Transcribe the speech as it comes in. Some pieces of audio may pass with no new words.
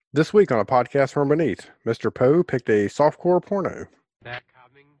This week on a podcast from beneath, Mr. Poe picked a softcore porno. They're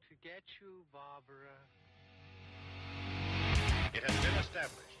coming to get you, Barbara. It has been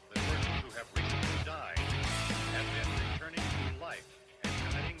established that persons who have recently died have been returning to life and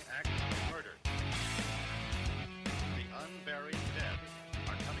committing acts of murder. The unburied dead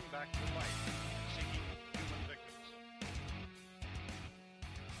are coming back to life, seeking human victims.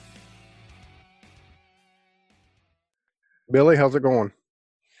 Billy, how's it going?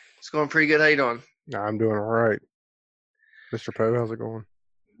 It's going pretty good. How you doing? I'm doing all right. Mr. Poe, how's it going?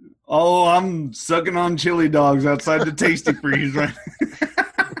 Oh, I'm sucking on chili dogs outside the Tasty Freeze right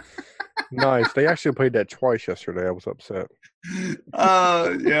Nice. They actually played that twice yesterday. I was upset.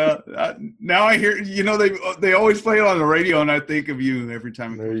 yeah. Now I hear, they always play it on the radio, and I think of you every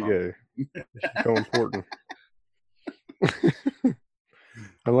time. There you go. It's so important.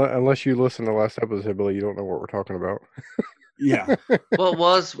 Unless you listen to the last episode, Billy, you don't know what we're talking about. Yeah.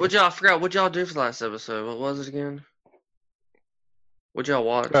 I forgot what y'all do for the last episode. What was it again? What y'all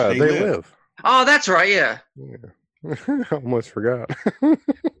watch? They live. Oh, that's right. Yeah. Yeah. Almost forgot.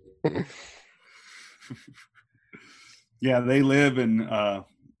 Yeah, they live, and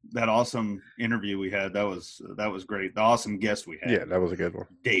that awesome interview we had, that was great. The awesome guest we had. Yeah, that was a good one.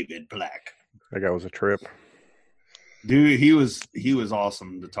 David Black. That guy was a trip. Dude, he was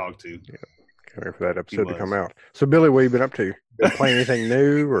awesome to talk to. Yeah. Can't wait for that episode to come out. So, Billy, what have you been up to? Been playing anything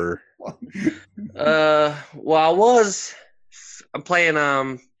new, or? Well, I'm playing.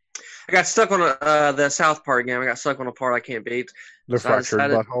 I got stuck on the South Park game. I got stuck on a part I can't beat. The fractured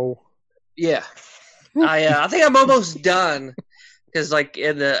butthole. Yeah, I think I'm almost done because, like,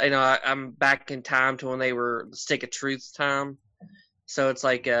 I'm back in time to when they were the Stick of Truth time. So it's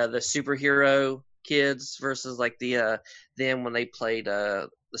like the superhero kids versus like the them when they played the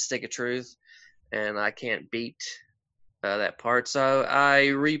Stick of Truth, and I can't beat that part. So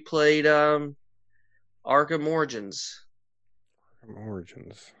I replayed Arkham Origins.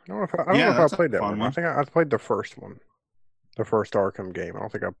 Origins. I don't know if I played that one. one. I think I played the first one, the first Arkham game. I don't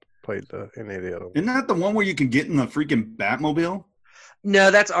think I played any of the other ones. Isn't that the one where you can get in the freaking Batmobile?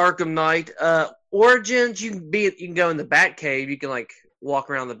 No, that's Arkham Knight. Origins, you can go in the Batcave. You can like walk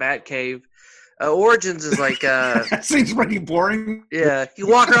around the Batcave. Origins is like That seems pretty boring. yeah, you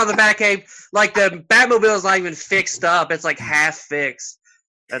walk around the Batcave. Like the Batmobile is not even fixed up; it's like half fixed.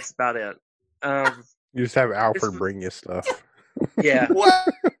 That's about it. You just have Alfred bring you stuff. Yeah. What?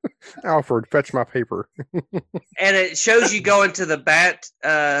 Alfred, fetch my paper. And it shows you going to the bat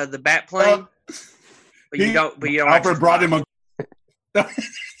plane, but you don't. Alfred brought him a.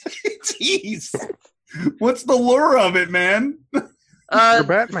 Jeez, what's the lure of it, man? You're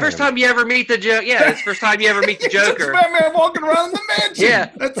Batman. First time you ever meet the Joker. Yeah, it's first time you ever meet the Joker. It's Batman walking around the mansion. Yeah,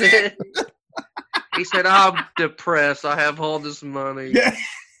 that's it. He said, "I'm depressed. I have all this money." Yeah,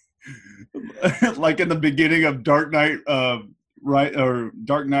 like in the beginning of Dark Knight, right? Or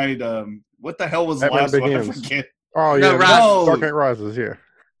Dark Knight. What the hell was the Batman last one? I Begins. forget. Oh yeah, No, Dark Knight Rises. Yeah.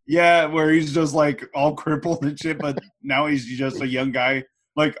 Yeah, where he's just like all crippled and shit, but now he's just a young guy.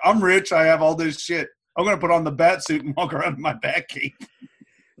 Like, I'm rich, I have all this shit. I'm gonna put on the bat suit and walk around in my bat cape.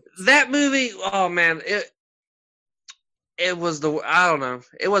 That movie, oh man, it was I don't know,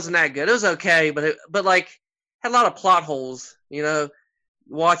 it wasn't that good. It was okay, but like had a lot of plot holes,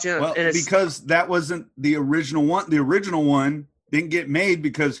 watching it. Well, And because that wasn't the original one. The original one didn't get made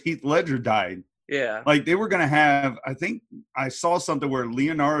because Heath Ledger died. yeah, Like they were gonna have, I think I saw something where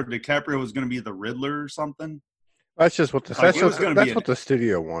Leonardo DiCaprio was gonna be the Riddler or something. That's just what the what the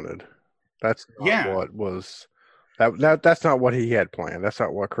studio wanted. That's not Yeah. what was that's not what he had planned. That's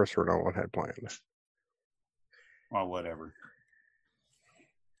not what Christopher Nolan had planned. Well, whatever.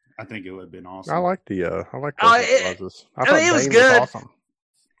 I think it would have been awesome. I like the it was was good. awesome.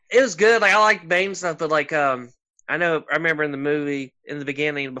 it was good. Like I liked Bane stuff, but like I remember in the movie in the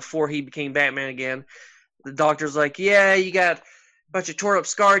beginning before he became Batman again, the doctor's like, yeah, you got a bunch of tore up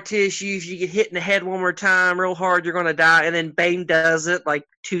scar tissue. If you get hit in the head one more time real hard, you're gonna die. And then Bane does it like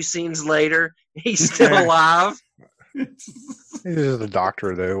 2 scenes later. He's still alive. He's just a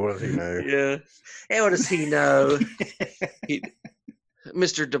doctor, though. What does he know? Yeah. And what does he know?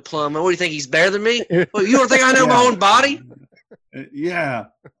 Mr. Diploma. What do you think? He's better than me? Well, you don't think I know my own body? Yeah,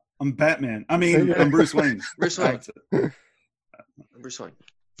 I'm Batman. I mean, I'm Bruce Wayne. Bruce Wayne. Bruce Wayne.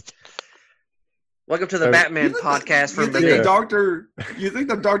 Welcome to the Batman podcast from the doctor. You think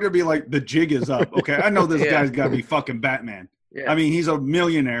the doctor would be like, the jig is up? Okay, I know this guy's got to be fucking Batman. Yeah. I mean, he's a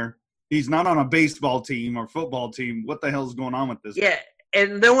millionaire. He's not on a baseball team or football team. What the hell's going on with this? Yeah,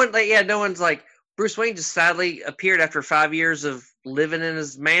 and no one's like, Bruce Wayne just sadly appeared after 5 years of living in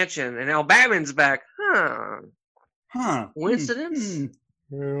his mansion, and now Batman's back. Huh? Huh? Coincidence?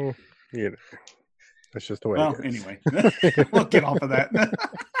 Well, that's just the way Well, it is. anyway, we'll get off of that.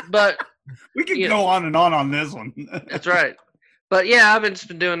 But We can Yeah. go on this one. that's right. But yeah, I've just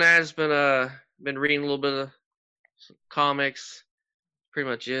been doing that. It's been reading a little bit of some comics. Pretty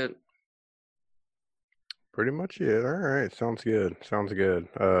much it. Pretty much it. All right. Sounds good.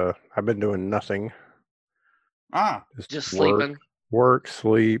 I've been doing nothing. Just work, sleeping. Work,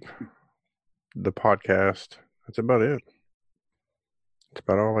 sleep, the podcast. That's about it. That's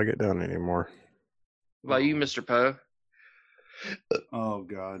about all I get done anymore. What about you, Mr. Poe? Oh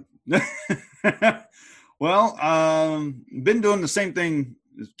God. Well, been doing the same thing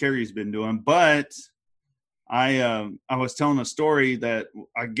as Carrie's been doing, but I was telling a story that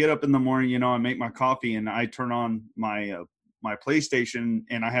I get up in the morning, I make my coffee and I turn on my my PlayStation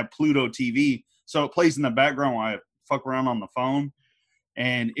and I have Pluto TV, so it plays in the background while I fuck around on the phone,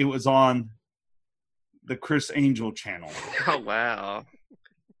 and it was on the Chris Angel channel. Oh wow.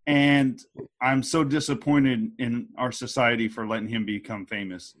 And I'm so disappointed in our society for letting him become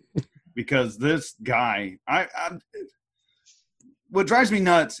famous, because this guy, what drives me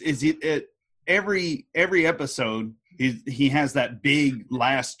nuts is every episode he has that big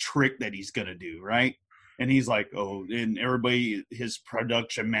last trick that he's gonna do, right? And he's like, oh, and everybody, his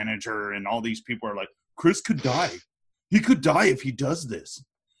production manager and all these people are like, Chris could die. He could die if he does this.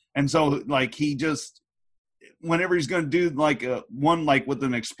 And so like he just, whenever he's going to do like one like with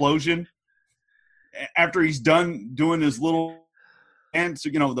an explosion, after he's done doing his little dance,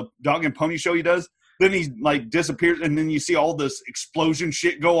 the dog and pony show he does, then he like disappears, and then you see all this explosion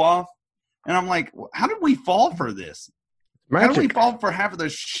shit go off, and I'm like, how did we fall for this? How did we fall for half of the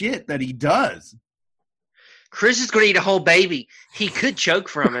shit that he does? Chris is going to eat a whole baby. He could choke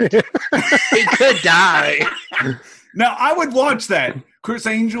from it. He could die. Now I would watch that. Chris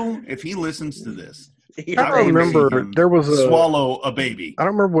Angel, if he listens to this, I don't remember. There was a swallow a baby. I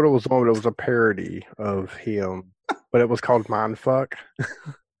don't remember what it was on, but it was a parody of him, but it was called Mindfuck.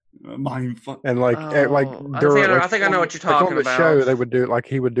 Mindfuck. And like I think I know what you're talking on the about. show, they would do like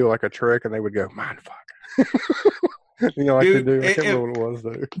he would do like a trick, and they would go Mindfuck. Like Dude, they do. I can't remember what it was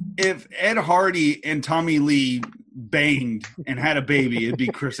though. If Ed Hardy and Tommy Lee banged and had a baby, it'd be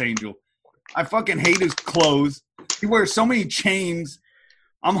Chris Angel. I fucking hate his clothes. He wears so many chains.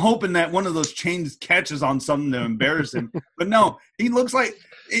 I'm hoping that one of those chains catches on something to embarrass him. But no, he looks like,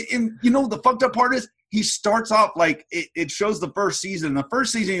 and the fucked up part is he starts off like, it shows the first season. The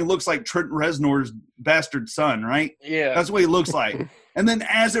first season, he looks like Trent Reznor's bastard son, right? Yeah. That's what he looks like. And then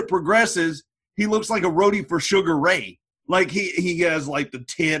as it progresses, he looks like a roadie for Sugar Ray. Like he has like the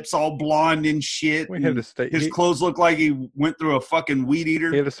tips all blonde and shit. We had to stay. His clothes look like he went through a fucking weed eater.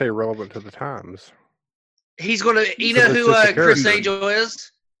 He had to stay relevant to the times. He's going to, you know who Chris Angel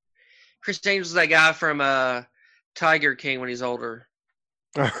is? Chris Angel's that guy from Tiger King when he's older.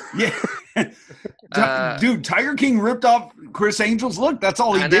 Yeah. Dude, Tiger King ripped off Chris Angel's look. That's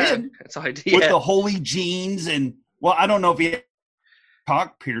all he did. That's all he did. With the holy jeans and, well, I don't know if he had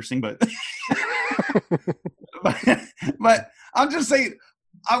cock piercing, but but I'm just saying,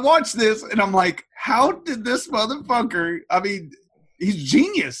 I watched this and I'm like, how did this motherfucker, I mean, he's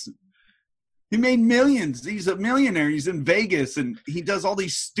genius. He made millions. He's a millionaire. He's in Vegas and he does all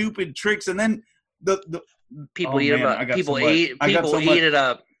these stupid tricks. And then the people eat him up. People eat it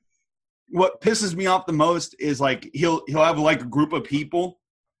up. What pisses me off the most is like he'll have like a group of people,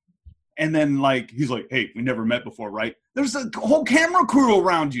 and then like he's like, "Hey, we never met before, right?" There's a whole camera crew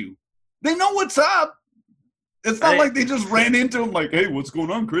around you. They know what's up. It's not like they just ran into him like, "Hey, what's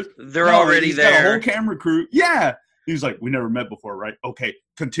going on, Chris?" They're already he's there. Got a whole camera crew. Yeah. He's like, "We never met before, right?" Okay,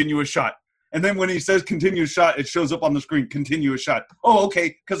 continuous shot. And then when he says continuous shot, it shows up on the screen, continuous shot. Oh,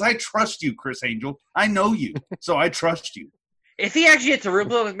 okay, because I trust you, Chris Angel. I know you, so I trust you. If he actually hits a real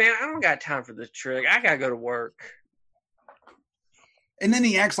blow, man, I don't got time for this trick. I got to go to work. And then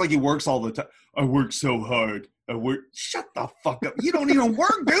he acts like he works all the time. I work so hard. Shut the fuck up. You don't even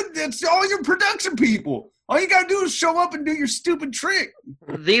work, dude. That's all your production people. All you got to do is show up and do your stupid trick.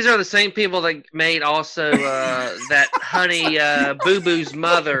 These are the same people that made also that Honey Boo Boo's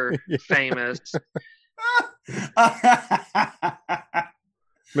mother famous.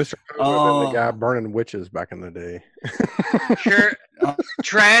 Mr. The guy burning witches back in the day. Sure.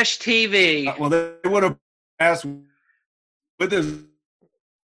 Trash TV. Well, they would have asked with his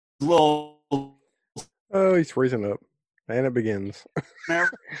little. Oh, he's freezing up. And it begins.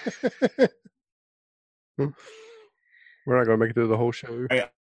 We're not going to make it through the whole show.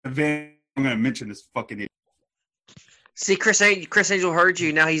 I'm going to mention this fucking idiot. See, Chris Angel heard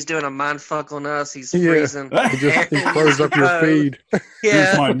you. Now he's doing a mind fuck on us. He's freezing. He froze up your feed.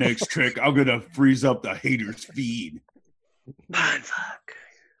 Here's my next trick. I'm going to freeze up the haters' feed. Mind fuck.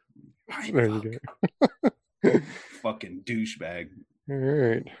 Mind There fuck. you go. Fucking douchebag. All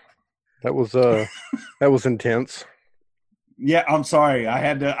right. That was intense. Yeah, I'm sorry. I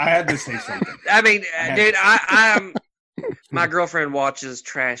had to say something. I mean, had dude, to- I'm. My girlfriend watches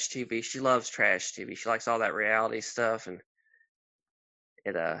trash TV. She loves trash TV. She likes all that reality stuff, and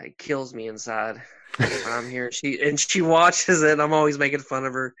it kills me inside when I'm here. She watches it. And I'm always making fun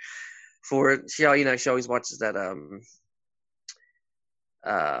of her for it. She always watches that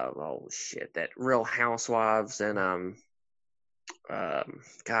oh shit, that Real Housewives and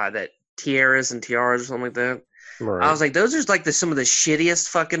God, that Tiaras and Tiaras or something like that. Right. I was like, those are like some of the shittiest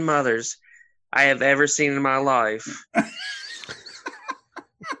fucking mothers I have ever seen in my life.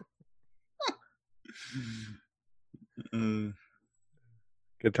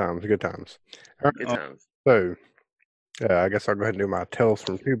 Good times. Good times. All right. Good times. So, I guess I'll go ahead and do my Tales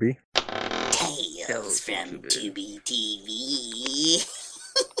from Tubi. Tales from Tubi TV.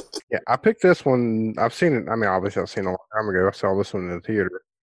 Yeah, I picked this one. I've seen it. I mean, obviously, I've seen it a long time ago. I saw this one in the theater.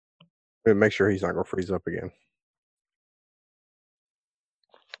 But make sure he's not going to freeze up again.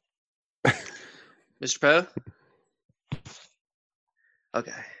 Mr. Poe?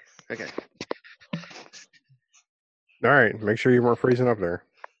 Okay. All right. Make sure you weren't freezing up there.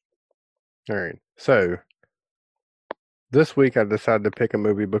 All right. So, this week I decided to pick a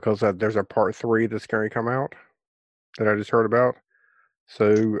movie because there's a part 3 that's going to come out that I just heard about.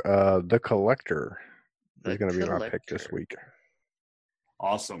 So, The Collector is going to be my pick this week.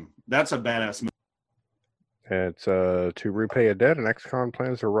 Awesome. That's a badass movie. It's to repay a debt, an ex-con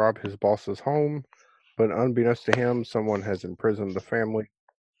plans to rob his boss's home, but unbeknownst to him, someone has imprisoned the family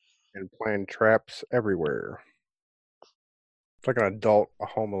and planned traps everywhere. It's like an adult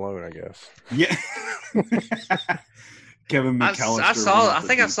Home Alone, I guess. Yeah. Kevin McAllister. I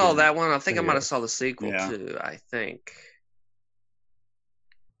think I saw that one. I think I might Yeah. have saw the sequel Yeah. too. I think.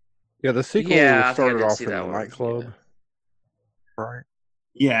 Yeah, the sequel Yeah, I think I started did off see in that the one, nightclub, yeah. right?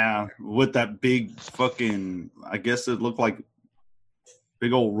 Yeah, with that big fucking, I guess it looked like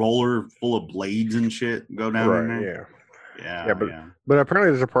big old roller full of blades and shit go down in Right, there. yeah. Yeah, But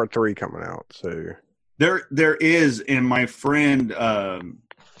apparently there's a part 3 coming out, so There is, and my friend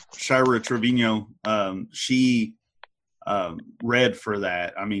Shira Trevino, she read for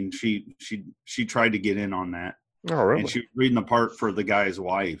that. I mean, she tried to get in on that, oh really? and she was reading the part for the guy's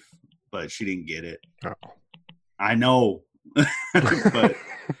wife, but she didn't get it. Oh. I know,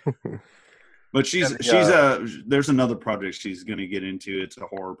 but she's there's another project she's going to get into. It's a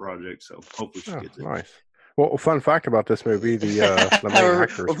horror project, so hopefully she Oh, gets it. nice. Well, fun fact about this movie: the main we're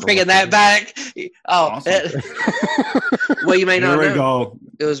actor is from bringing West that back. Oh, Awesome. well, you may Here not we know. go.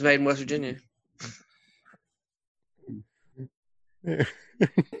 It was made in West Virginia. Virginia.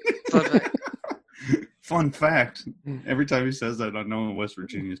 Fun fact. Fun fact. Every time he says that, I know West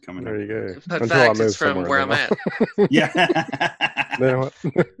Virginia is coming There up. you go. Fun Until I fact, move it's from somewhere, where I'm then at. Yeah. You know what?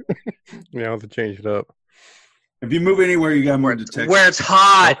 Yeah, I'll have to change it up. If you move anywhere, you got to move to Texas. Where it's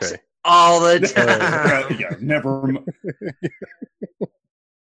hot Okay. all the time. Yeah, never.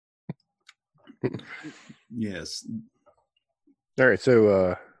 Yes. All right,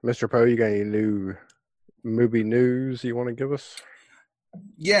 so Mr. Poe, you got any new movie news you want to give us?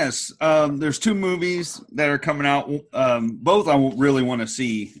 Yes. There's 2 movies that are coming out. Both I really want to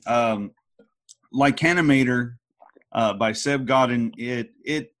see. Like Animator by Seb Godin.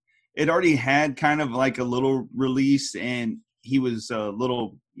 It already had kind of like a little release, and he was a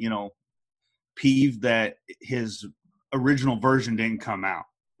little, peeved that his original version didn't come out.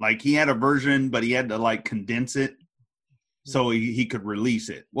 Like he had a version, but he had to like condense it so he could release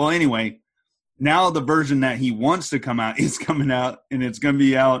it. Well, anyway, now the version that he wants to come out is coming out, and it's going to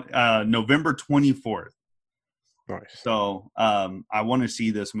be out November 24th. Nice. So I want to see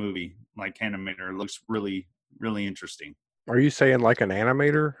this movie, like Animator. It looks really, really interesting. Are you saying like an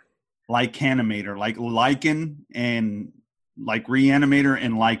animator? Like Animator, like Lycan and like Reanimator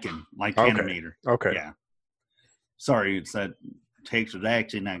and Lycan, like Okay. Animator. Okay. Yeah. Sorry, it's that Texas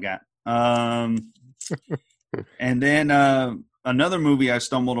accent I got. And then another movie I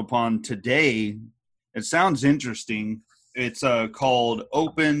stumbled upon today. It sounds interesting. It's called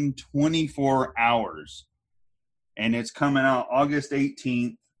Open 24 Hours. And it's coming out August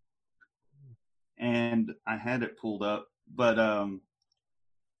 18th. And I had it pulled up, but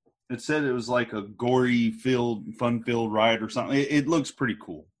it said it was like a gory fun-filled ride or something. It looks pretty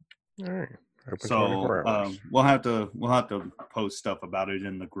cool. All right. Open So 24 hours. we'll have to post stuff about it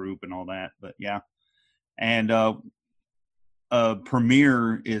in the group and all that. But yeah, and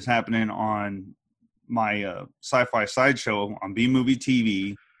premiere is happening on my Sci-Fi Sideshow on B Movie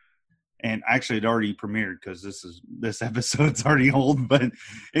TV, And actually, it already premiered because this episode's already old. But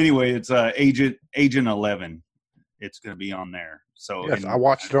anyway, it's Agent 11. It's going to be on there. So Yes, I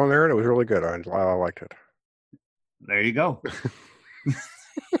watched it on there, and it was really good. I liked it. There you go.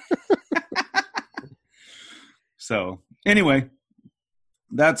 So anyway,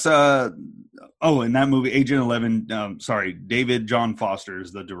 that's in that movie, Agent 11. David John Foster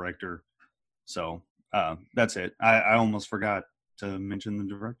is the director. So that's it. I almost forgot to mention the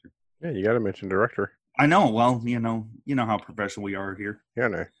director. Yeah, you got to mention director. I know. Well, you know how professional we are here. Yeah,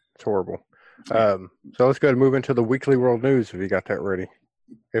 no, it's horrible. So let's go ahead and move into the weekly world news. If you got that ready,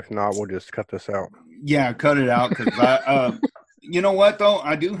 if not, we'll just cut this out. Yeah, cut it out because you know what though,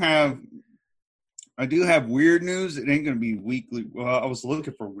 I do have weird news. It ain't gonna be weekly. Well, I was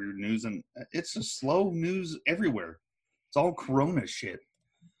looking for weird news, and it's just slow news everywhere. It's all Corona shit.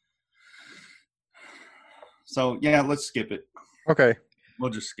 So yeah, let's skip it. Okay. We'll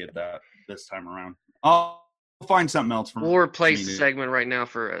just skip that this time around. I'll find something else from. We'll replace the segment right now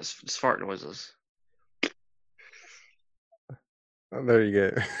for fart noises. Oh, there you go.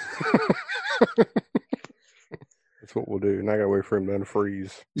 That's what we'll do. And I gotta wait for him to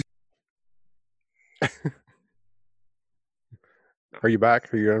unfreeze. Are you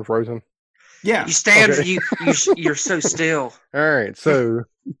back? Are you unfrozen? Yeah. You stand. Okay. You're so still. All right. So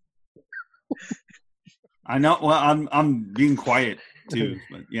I know. Well, I'm being quiet too,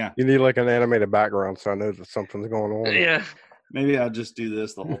 but yeah. you need like an animated background, so I know that something's going on. Yeah. Maybe I'll just do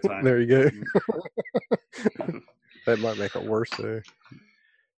this the whole time. There you go. That might make it worse though.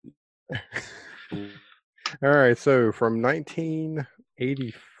 All right, so from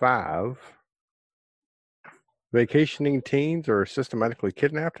 1985, vacationing teens are systematically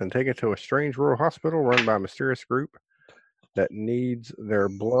kidnapped and taken to a strange rural hospital run by a mysterious group that needs their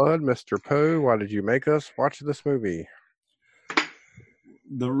blood. Mr. Poe, why did you make us watch this movie?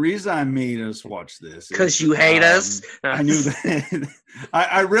 The reason I made us watch this Because you hate us. I knew that.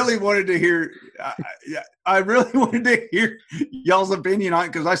 I really wanted to hear. I really wanted to hear y'all's opinion on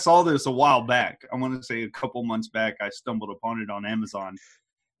it because I saw this a while back. I want to say a couple months back. I stumbled upon it on Amazon,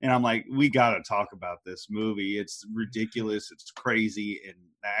 and I'm like, we got to talk about this movie. It's ridiculous. It's crazy, and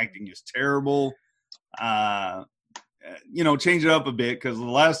the acting is terrible. Change it up a bit because the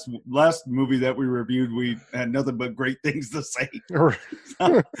last movie that we reviewed, we had nothing but great things to say. So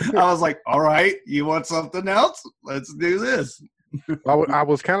I was like, all right, you want something else? Let's do this. I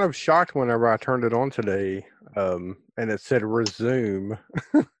was kind of shocked whenever I turned it on today, and it said resume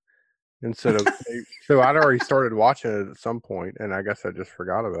instead of. So I'd already started watching it at some point, and I guess I just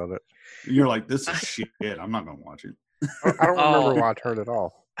forgot about it. You're like, this is shit. I'm not going to watch it. I don't remember why I turned it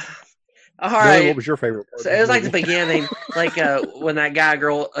off. All Billy, right. what was your favorite part? So it was like the beginning, like when that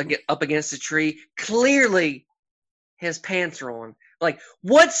girl up against a tree. Clearly, his pants are on. Like,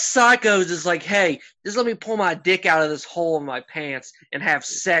 what psychos is like, hey, just let me pull my dick out of this hole in my pants and have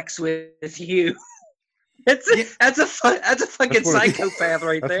sex with you? That's a fucking psychopath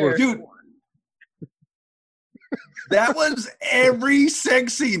right there, dude. That was every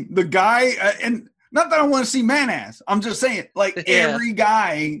sex scene. The guy and. Not that I want to see man ass. I'm just saying, like, every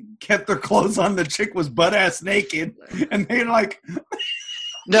guy kept their clothes on. The chick was butt ass naked. And they're like...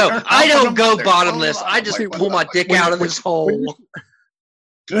 No, I don't go bottomless. I just pull my dick out of this hole.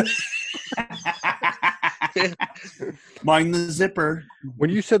 Mind the zipper. When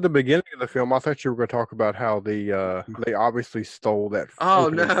you said the beginning of the film, I thought you were going to talk about how they obviously stole that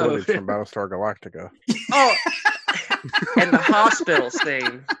footage from Battlestar Galactica. Oh, and the hospital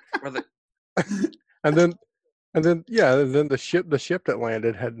scene. And then the ship that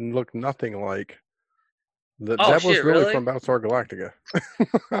landed had looked nothing like that. That was really from Battlestar Galactica.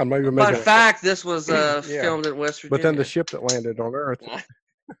 I'm not even making. By fact, this was filmed in West Virginia. But then the ship that landed on Earth.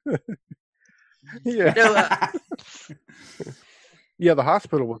 Yeah. No, yeah, the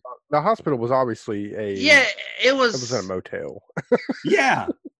hospital was obviously a. Yeah, it was. It was in a motel. Yeah.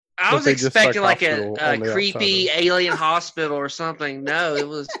 I was expecting like a creepy alien hospital or something. No, it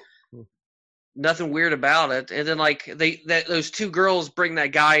was. Nothing weird about it. And then like those two girls bring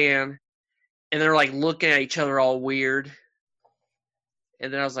that guy in and they're like looking at each other all weird.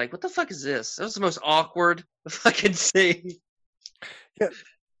 And then I was like, what the fuck is this? That was the most awkward fucking scene. Yeah.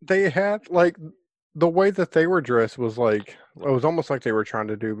 They had like the way that they were dressed was like it was almost like they were trying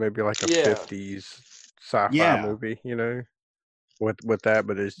to do maybe like a 50s sci-fi movie, with that,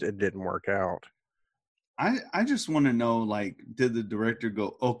 but it didn't work out. I just want to know, like, did the director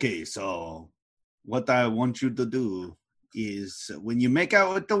go, okay, so what I want you to do is when you make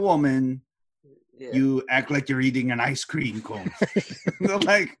out with the woman, you act like you're eating an ice cream cone.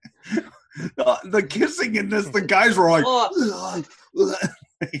 Like, The kissing in this, the guys were like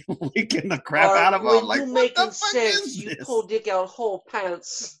licking the crap out of him. I'm like, you what making the fuck sex, is you this? pull dick out whole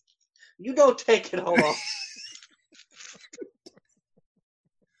pants. You don't take it all off.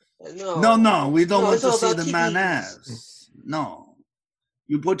 No, we don't No, want it's to all see about the man titties. ass. No.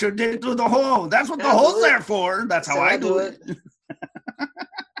 You put your dick through the hole. That's what the I'll do hole's it. there for. That's how I do it.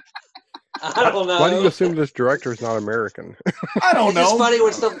 I don't know. Why do you assume this director is not American? I don't It's know. just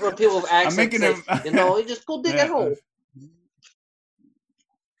funny when people have accents. making say, him- he just pulled dick Yeah. at hole.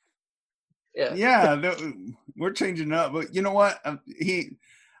 Yeah. Yeah, we're changing it up. But you know what?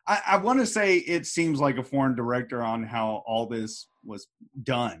 I want to say it seems like a foreign director on how all this was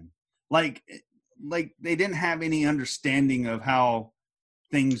done. Like they didn't have any understanding of how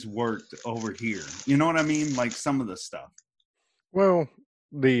things worked over here. You know what I mean? Like some of the stuff. Well,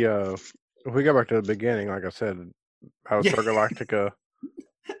 if we go back to the beginning, like I said, Battlestar Galactica,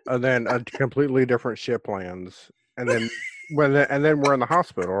 and then a completely different ship lands, and then and then we're in the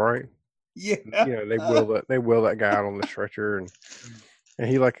hospital, right? Yeah. You know, they wheel that guy out on the stretcher, and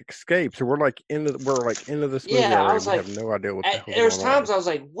he like escapes, and we're like into this movie. Yeah, I already. was We like, have no idea what the hell's There was going on. times I was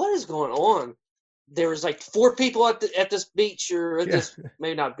like, what is going on? There was like 4 people at this beach or at this,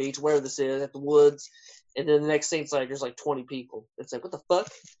 maybe not beach, wherever this is, at the woods. And then the next thing it's like, there's like 20 people. It's like, what the fuck?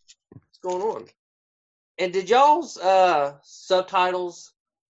 What's going on? And did y'all's subtitles,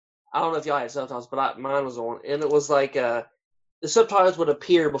 I don't know if y'all had subtitles, but mine was on. And it was like, the subtitles would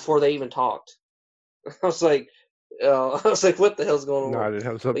appear before they even talked. I was like, what the hell's going on? No, I didn't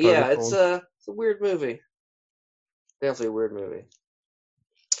have But subtitles. yeah, it's on. a weird movie. Definitely a weird movie.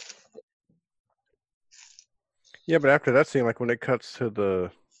 Yeah, but after that scene, like when it cuts to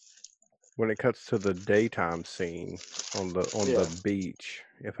the daytime scene on the beach,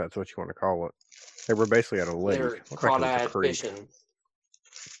 if that's what you want to call it, they were basically at a lake. They're Looked like it was a crawdad creek. fishing.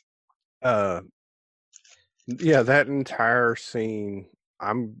 Yeah, that entire scene,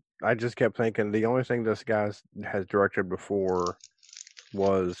 I just kept thinking the only thing this guy has directed before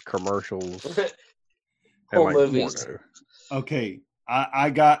was commercials and Whole like movies. porno. Okay. I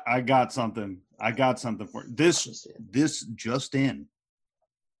got something. I got something for this just in.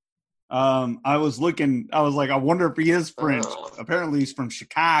 I was looking, I was like, I wonder if he is French. Oh. Apparently he's from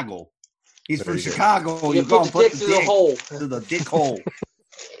Chicago. He's There from you go. Chicago. You You're gonna put the put dick through the hole. to the dick hole.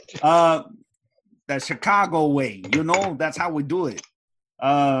 That Chicago way, you know, that's how we do it.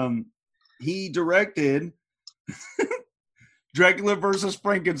 He directed Dracula versus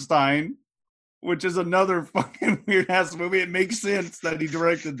Frankenstein, which is another fucking weird ass movie. It makes sense that he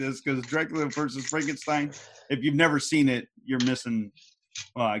directed this because Dracula versus Frankenstein, if you've never seen it, you're missing.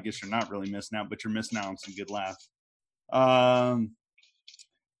 Well, I guess you're not really missing out, but you're missing out on some good laughs.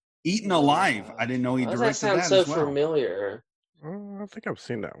 Eaten Alive. I didn't know he Why does directed that that sound as so well. familiar? I think I've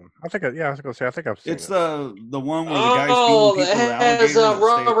seen that one. I was gonna say I think I've seen It's it. the one where the guy's Oh, feeding people it has alligators that stay at the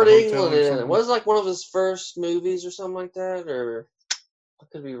Robert hotel Englund or in it. something. Was it like one of his first movies or something like that? Or I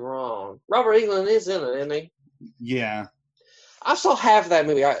could be wrong. Robert Englund is in it, isn't he? Yeah. I saw half of that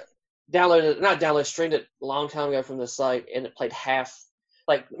movie. I streamed it a long time ago from the site, and it played half,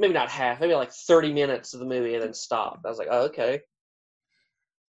 like maybe not half, maybe like 30 minutes of the movie and then stopped. I was like, oh, okay.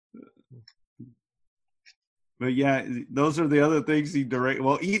 But yeah, those are the other things he directed.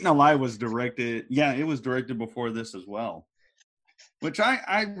 Well, Eaten Alive was directed. Yeah, it was directed before this as well. Which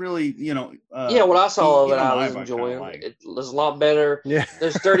I really, you know. Yeah, what I saw of it, Eaten I Alive was kinda enjoying. like. It was a lot better. Yeah,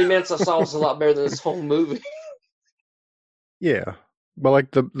 There's 30 minutes I saw was a lot better than this whole movie. yeah, but like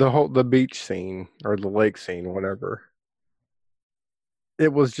the beach scene or the lake scene, whatever.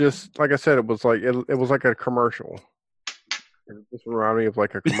 It was just like I said. It was like it was like a commercial. It just reminded me of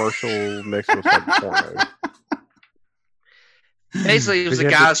like a commercial mixed with like porno. Basically, it was But the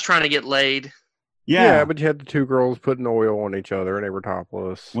you have to- guys trying to get laid. Yeah, But you had the two girls putting oil on each other, and they were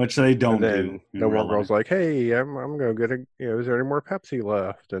topless. which they don't And then do. in the one real girl's life. like, "Hey, I'm gonna get is there any more Pepsi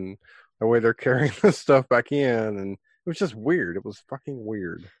left?" And the way they're carrying the stuff back in, and it was just weird. It was fucking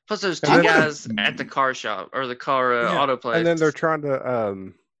weird. Plus, those And two then- guys at the car shop or the car auto place. And then they're trying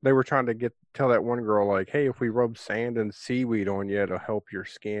to they were trying to tell that one girl like, "Hey, if we rub sand and seaweed on you, it'll help your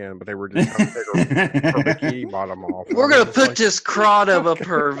skin." But they were just trying to take her bikini bottom off. We're And I gonna was put like, this crotch up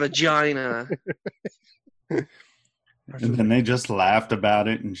her vagina. I was And just then they just laughed about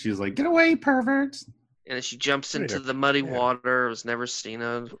it, and she's like, "Get away, perverts!" And then she jumps into Yeah. the muddy Yeah. water. Was never seen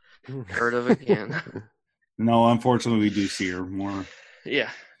of, like- heard of again. No, unfortunately, we do see her more.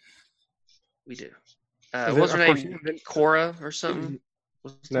 Yeah, we do. And then, What's her of course, name? then- Cora or something?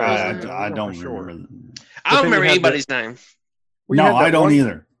 What's the No, girl's I, name? I I'm don't not sure. remember. I don't then you remember had anybody's name. Well, you No, had that I don't one-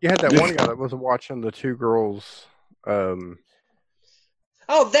 either. You had that one guy that was watching the two girls. Oh,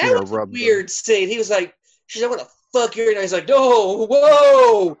 Oh, that you know, was a rub the- weird scene. He was like, she's like, what the fuck you're doing? He's like, no,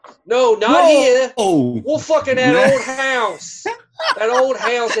 whoa, no, not here. Oh, We'll fucking that old house. That old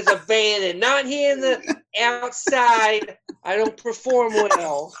house is abandoned. Not here in the outside. I don't perform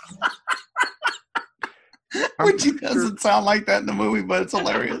well. Which doesn't sound like that in the movie, but it's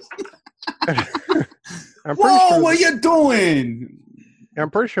hilarious. I'm pretty Whoa, sure what you doing? I'm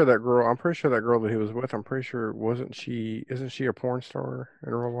pretty sure that girl. I'm pretty sure that girl that he was with. I'm pretty sure isn't she a porn star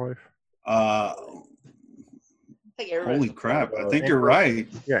in real life? Uh, I think everybody's holy a crap! I Uh, think you're Amber- right.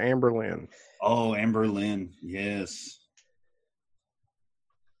 Yeah, Amber Lynn. Oh, Amber Lynn. Yes.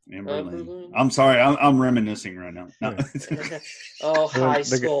 Amber Amber Lynn. Lynn. I'm sorry. I'm reminiscing right now. No. Oh, Well, high the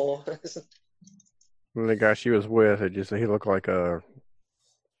g- school. And the guy she was with, he looked like a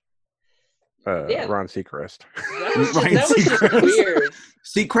Yeah. Ron Seacrest. That was Ryan just Seacrest. weird.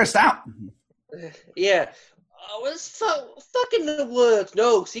 Seacrest out. Yeah. Oh, it's fucking the woods.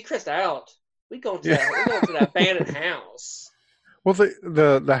 No, Seacrest out. We're going to that abandoned house. Well,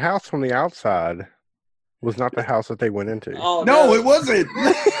 the house from the outside was not the house that they went into. Oh No, it wasn't.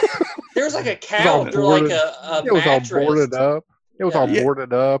 There was like a all cow under like boarded- a It was mattress. all boarded up. It was all Yeah.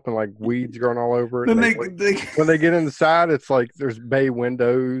 boarded up and like weeds growing all over it. Then And they, when they get inside, it's like there's bay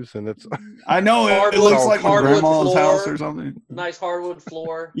windows and it's I know it Hardwood- looks like my hardwood grandma's floor. house or something. Nice hardwood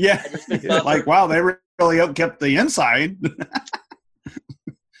floor. Yeah, Had just been Yeah, like buffered. wow, they really upkept the inside.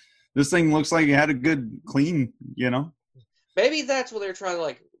 This thing looks like it had a good clean. Maybe that's what they're trying to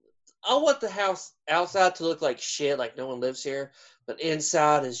like. I want the house outside to look like shit, like no one lives here, but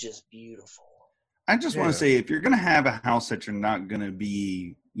inside is just beautiful. I just want Yeah. to say, if you're gonna have a house that you're not gonna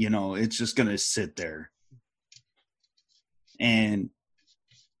be, it's just gonna sit there, and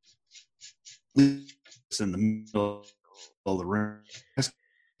it's in the middle of the room.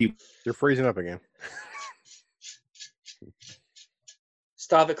 you're freezing up again.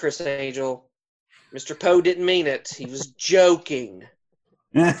 Stop it, Chris Angel. Mr. Poe didn't mean it. He was joking.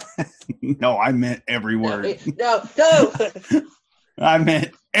 No, I meant every word. No. I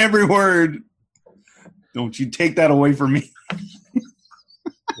meant every word. Don't you take that away from me.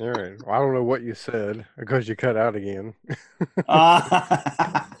 All right. Well, I don't know what you said because you cut out again.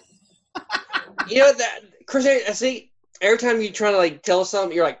 You know that, Chris Angel, I see, every time you try to like tell us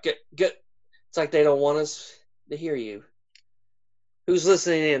something, you're like, good. It's like they don't want us to hear you. Who's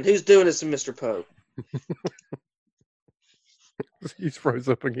listening in? Who's doing this to Mr. Poe? He's froze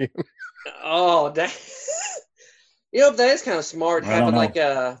up again. Oh, that. That is kind of smart I don't having know. like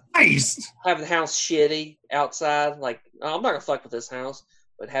Nice. having the house shitty outside. Like, oh, I'm not gonna fuck with this house,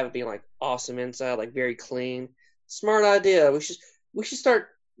 but have it being like awesome inside, like very clean. Smart idea. We should start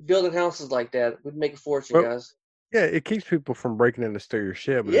building houses like that. We'd make a fortune, Well, guys. Yeah, it keeps people from breaking in to steal your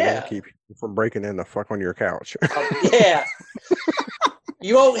shit, but it Yeah. doesn't keep people from breaking in to fuck on your couch. Yeah.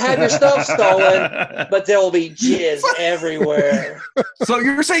 You won't have your stuff stolen, but there will be jizz everywhere. So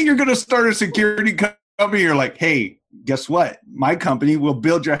you're saying you're going to start a security company? You're like, hey, guess what? My company will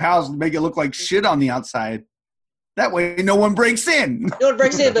build your house and make it look like shit on the outside. That way, no one breaks in. No one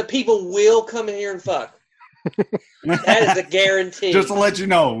breaks in, but people will come in here and fuck. That is a guarantee. Just to let you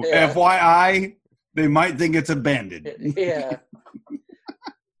know, Yeah. FYI, they might think it's abandoned. Yeah.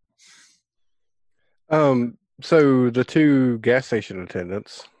 So the two gas station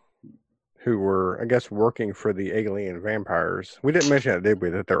attendants who were, I guess, working for the alien vampires. We didn't mention that, did we?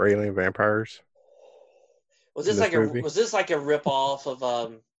 That they're alien vampires. Was this In this movie? like a rip off of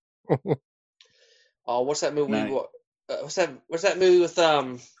oh, what's that movie? Nice. What's that movie with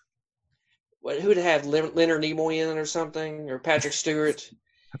who'd have Leonard Nimoy in it or something, or Patrick Stewart?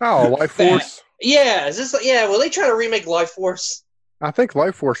 Oh, Life Force. Yeah, is this? Yeah, well, they try to remake Life Force. I think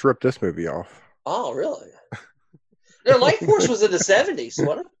Life Force ripped this movie off. Oh, really? No, Life Force was in the 70s,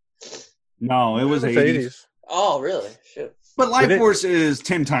 wasn't it? No, it was It's 80s. Oh, really? Shit. But Life It is- Force is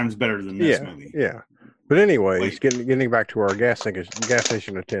 10 times better than this Yeah, movie. yeah. But anyways, Wait. getting back to our gas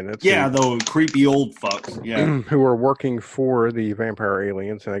station attendants. Yeah, though, creepy old fucks. Yeah. who were working for the vampire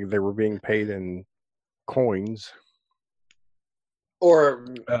aliens, and they were being paid in coins. Or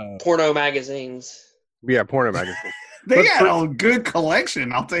Uh, porno magazines. Yeah, porno magazines. They But had for- a good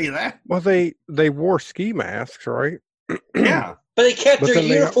collection, I'll tell you that. Well, they wore ski masks, right? Yeah. But they kept But their then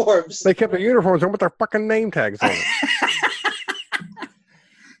they- uniforms. They kept their uniforms on with their fucking name tags on it.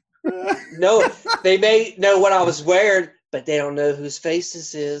 No, they may know what I was wearing, but they don't know whose face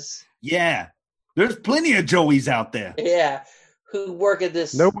this is. Yeah. There's plenty of Joeys out there. Yeah, who work at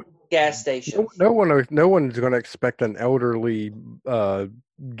this No, gas station. no one's going to expect an elderly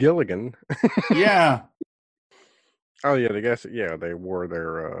Gilligan. Yeah. Oh yeah, they wore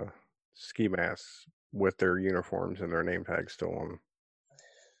their ski masks with their uniforms and their name tags still on.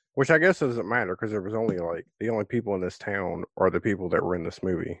 Which I guess doesn't matter because there was only like the only people in this town are the people that were in this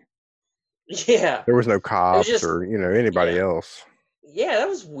movie. Yeah. There was no cops just- or anybody yeah. else. Yeah, that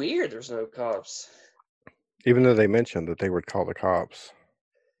was weird. There's no cops. Even though they mentioned that they would call the cops.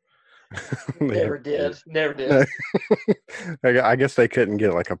 Never did. Never did. I guess they couldn't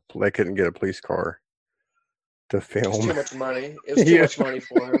get a police car to It was film. too much money. It was too Yeah. much money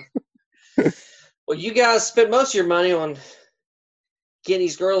for him. Well, you guys spent most of your money on getting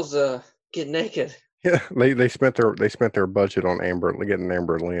these girls to get naked. Yeah, they spent their budget on getting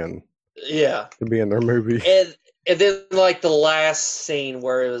Amber Lynn Yeah. to be in their movie. And then like the last scene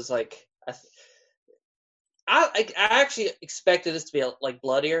where it was like I actually expected this to be like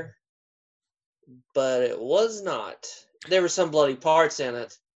bloodier, but it was not. There were some bloody parts in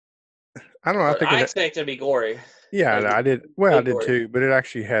it. I don't know. I expected it to be gory. Yeah, like, I did. Well, I big did gory. too, but it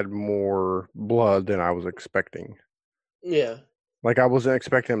actually had more blood than I was expecting. Yeah. Like I wasn't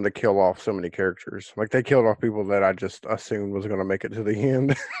expecting them to kill off so many characters. Like they killed off people that I just assumed was going to make it to the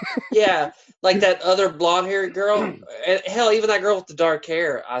end. Yeah, like that other blonde-haired girl. And hell, even that girl with the dark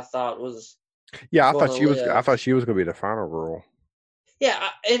hair, I thought was. Yeah, I Gonna thought she was. I live. thought she was going to be the final girl. Yeah,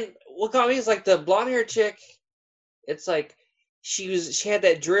 and what got me is like the blonde-haired chick. It's like she had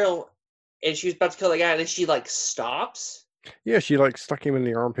that drill, and she was about to kill the guy, and then she like stops. Yeah, she like stuck him in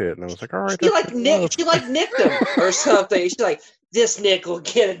the armpit, and I was like, "All right." She that's like good enough." she like nicked him or something. She's like, "This nick will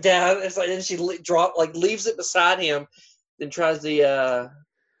get it down." It's like, and she leaves it beside him, then tries to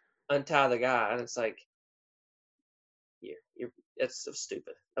untie the guy, and it's like, you're that's so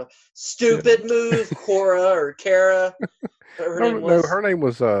stupid. Oh, stupid move, Cora or Kara. Whatever her name No, was. her name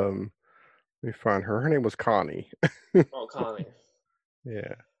was. Let me find her. Her name was Connie. Oh, Connie.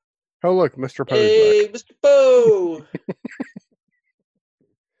 Yeah. Oh look, Mr. Poe's Hey, back. Mr. Poe.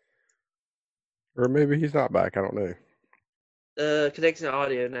 Or maybe he's not back. I don't know. Connecting to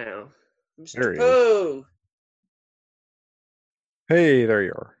audio now. There Mr. he is. Poe. Hey, there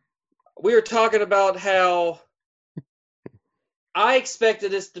you are. We were talking about how I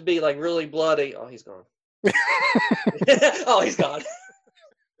expected this to be like really bloody. Oh, he's gone. Oh, he's gone.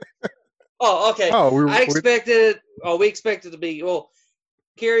 Oh, okay. Oh, we expected it to be, well,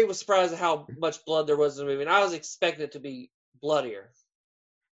 Carrie was surprised at how much blood there was in the movie, and I was expecting it to be bloodier.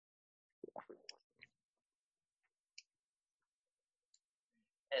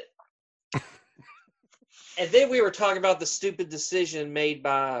 And then we were talking about the stupid decision made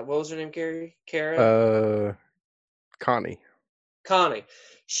by, what was her name, Carrie? Kara? Connie. Connie.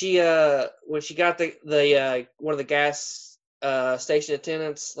 She when she got the one of the gas station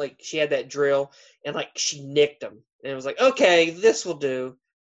attendants, like she had that drill and like she nicked him. And it was like, okay, this will do.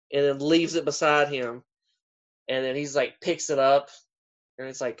 And then leaves it beside him. And then he's like picks it up and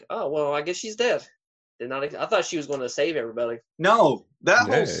it's like, oh well, I guess she's dead. I thought she was going to save everybody. No, that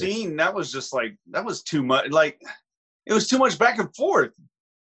No. whole scene, that was just like, that was too much. Like, it was too much back and forth.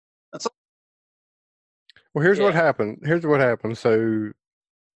 Well, here's what Yeah. happened. Here's what happened. So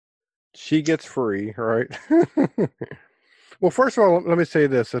she gets free, right? Well, first of all, let me say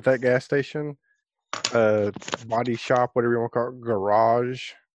this: at that gas station, body shop, whatever you want to call it, garage,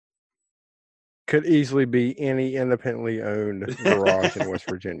 could easily be any independently owned garage in West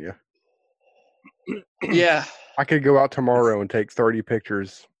Virginia. Yeah. I could go out tomorrow and take 30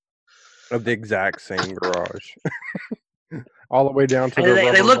 pictures of the exact same garage, all the way down to the They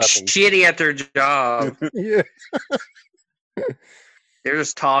rubber look weapons. shitty at their job. Yeah. They're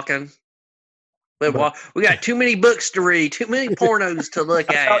just talking. But we got too many books to read, too many pornos to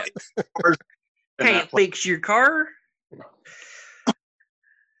look at. Can't fix your car.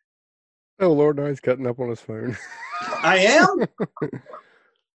 Oh Lord, now he's cutting up on his phone. I am?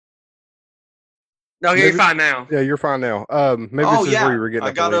 No, you're Maybe- fine now. Yeah, you're fine now. Maybe Oh, this is yeah. where you were getting I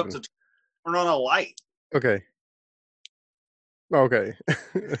up got and up leaving. to turn on a light. Okay. Okay.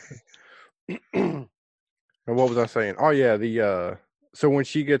 And what was I saying? Oh yeah, the so when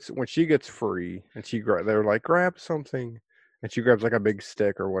she gets free and they're like grab something, and she grabs like a big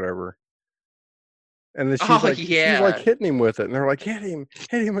stick or whatever, and then she's yeah. like hitting him with it, and they're like hit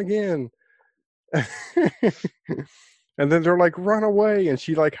him again, and then they're like run away, and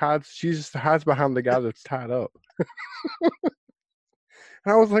she just hides behind the guy that's tied up, and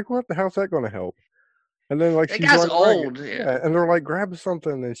I was like, what the hell's that going to help? And then like That she's guy's like, old. yeah, Yeah. and they're like grab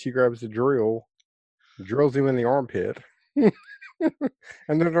something, and she grabs the drill, drills him in the armpit.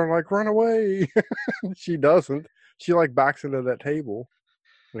 And then they're like, run away. She doesn't. She like backs into that table.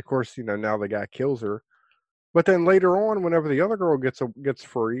 And of course, now the guy kills her. But then later on, whenever the other girl gets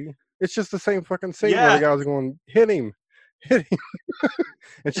free, it's just the same fucking scene where Yeah. the guy's going, hit him. And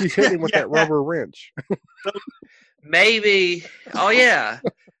she's hitting him with Yeah. that rubber wrench. Maybe. Oh, yeah.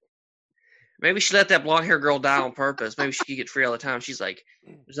 Maybe she let that blonde hair girl die on purpose. Maybe she could get free all the time. She's like,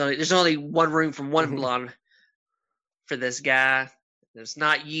 there's only one room from one blonde for this guy. It's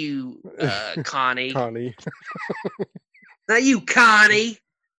not you, Connie. Connie. Not you, Connie.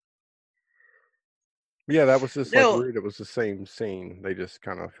 Yeah, that was just No. like weird. It was the same scene. They just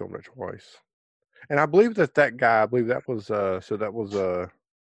kind of filmed it twice. And I believe that guy, I believe that was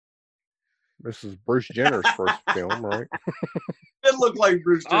this is Bruce Jenner's first film, right? It looked like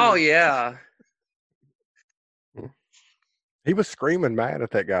Bruce. Oh Jenner. yeah. He was screaming mad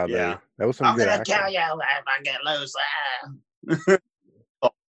at that guy though. Yeah. That was some I'm good gonna acting. tell you if I get loose.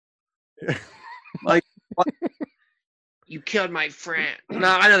 You killed my friend. No,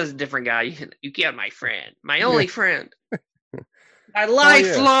 I know there's a different guy. You killed my friend. My only friend. My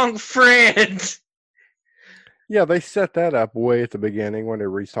lifelong friend. Yeah, they set that up way at the beginning when they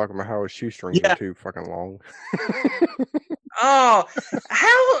were talking about how his shoestrings were too fucking long. Oh,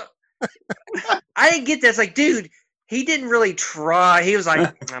 how? I didn't get this. Like, dude, he didn't really try. He was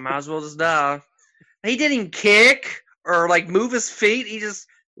like, I might as well just die. He didn't even kick or like move his feet. He just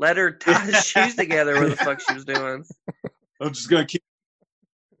let her tie his shoes together. What the fuck she was doing? I'm just gonna keep.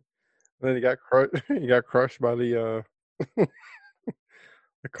 Then he got crushed. He got crushed by the car.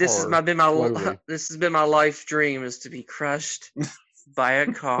 This has been slowly. this has been my life dream, is to be crushed by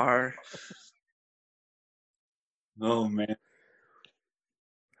a car. Oh man.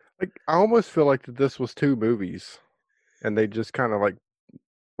 Like I almost feel like that this was two movies, and they just kind of like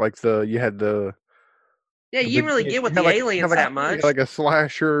you had the Yeah, you didn't really get with you the had aliens like, that much. like a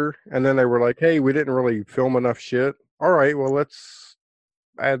slasher, and then they were like, "Hey, we didn't really film enough shit. All right, well let's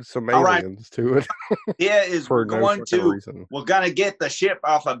add some All right. aliens to it Here is for we're no going fucking to reason." we're gonna get the ship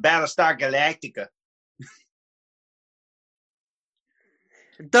off of Battlestar Galactica.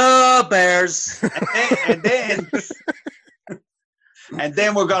 The Bears. And then and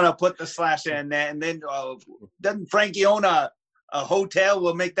then we're gonna put the slasher in there, and then doesn't Frankie own a hotel?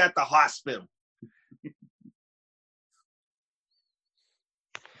 We'll make that the hospital.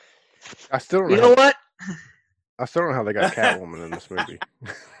 I still don't You know. know what? I still don't know how they got Catwoman in this movie.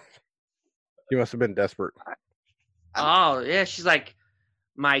 He must have been desperate. Oh yeah, she's like,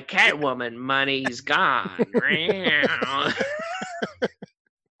 my Catwoman money's gone.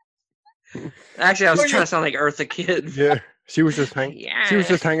 Actually, I was trying to sound like Eartha Kitt. Yeah, she was just hanging. Yeah. She was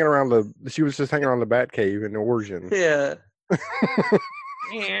just hanging around the. She was just hanging around the Batcave in Origin. Yeah.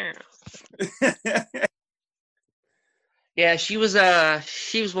 Yeah. Yeah, she was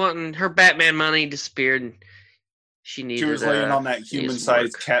wanting her Batman money disappeared, and she needed. She was laying on that needed some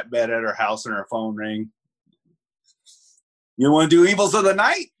human-sized work. cat bed at her house, and her phone rang. You want to do Evils of the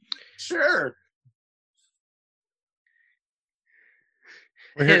Night? Sure.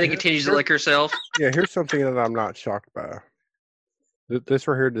 Well, And then continues to lick herself. Yeah, here's something that I'm not shocked by. This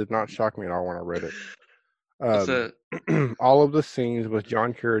right here did not shock me at all when I read it. All of the scenes with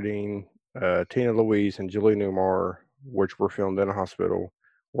John Carradine, Tina Louise, and Julie Newmar, which were filmed in a hospital,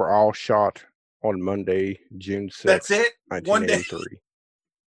 were all shot on Monday, June 6th, That's it? One day? 1983.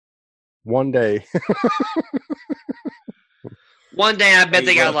 One day. One day, I bet Hey,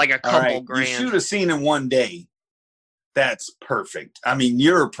 they got look, like a all couple right, grand. You shoot a scene in one day. That's perfect. I mean,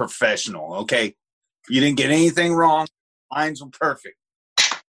 you're a professional, okay? You didn't get anything wrong. Lines were perfect.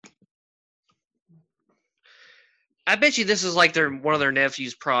 I bet you this is like one of their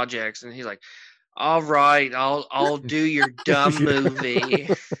nephew's projects, and he's like, "All right, I'll do your dumb movie.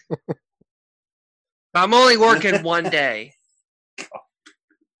 I'm only working one day."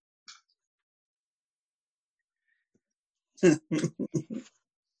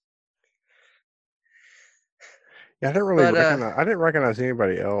 Yeah, I didn't really But, recognize. I didn't recognize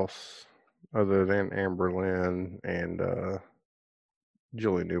anybody else other than Amber Lynn and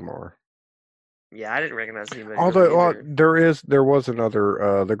Julie Newmar. Yeah, I didn't recognize anybody. Although really either. there was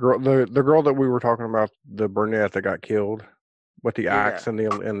another the girl that we were talking about, the brunette that got killed with the axe in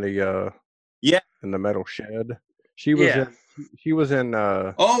the Yeah. in the metal shed. She was Yeah. she was in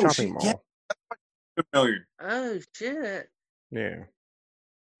Shopping Mall. Yeah. Familiar. Oh shit! Yeah,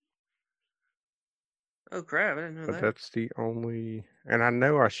 Oh crap! I didn't know but that. that's the only. And I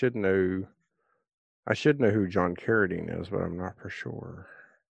know I should know. I should know who John Carradine is, but I'm not for sure.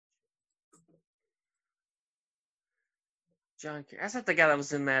 John, that's not the guy that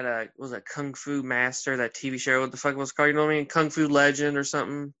was in that was it Kung Fu Master, that TV show? What the fuck was it called? You know what I mean? Kung Fu Legend or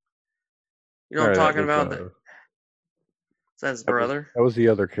something. You know what I'm No, that talking was, about? That's his that was- brother. That was the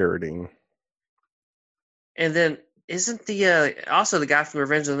other Carradine. And then isn't the also the guy from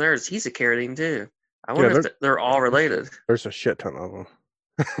Revenge of the Nerds? He's a Carradine too. I wonder if they're all related. There's a shit ton of them.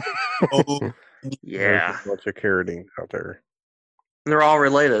 Oh, Yeah, There's a bunch of Carradines out there. they're all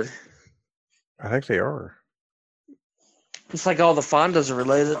related. I think they are. It's like all the Fondas are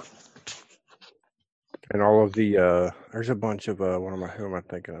related. And all of the there's a bunch of who am I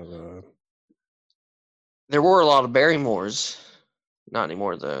thinking of? There were a lot of Barrymores. Not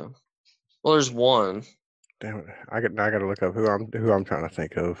anymore though. Well, there's one. Damn it. I gotta look up who I'm trying to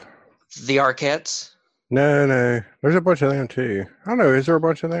think of. The Arquettes. No. There's a bunch of them too. I don't know, is there a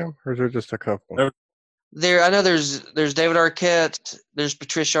bunch of them? Or is there just a couple? I know there's David Arquette, there's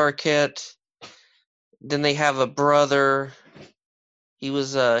Patricia Arquette. Then they have a brother. He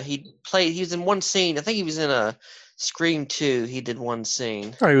was in one scene. I think he was in a Scream 2. He did one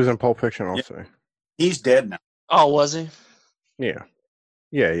scene. Oh, he was in Pulp Fiction also. He's dead now. Oh, was he? Yeah,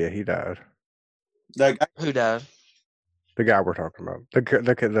 he died. That guy, Who died? The guy we're talking about.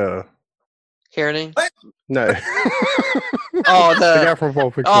 The Herring? no. Oh, the guy from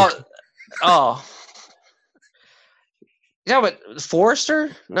Pulp Fiction. Oh. Yeah, but Forrester?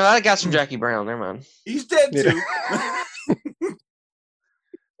 No, that guy's from Jackie Brown. Never mind. he's dead Yeah. too.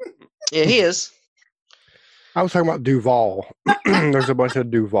 Yeah, he is. I was talking about Duvall. There's a bunch of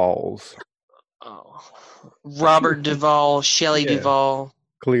Duvals. Oh. Robert Duvall, Shelley Yeah. Duvall.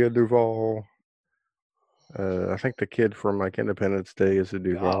 Clea Duvall. I think the kid from like Independence Day is a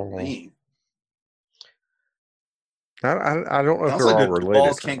Duvall. Golly. I don't know if Sounds they're like all the related.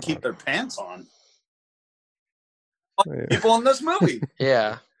 Duvals or can't keep not. their pants on. Yeah, People in this movie.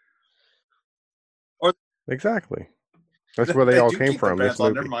 Yeah. exactly. That's where they all do came keep their from. This pants on,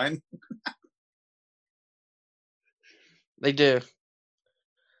 movie. never mind. They do.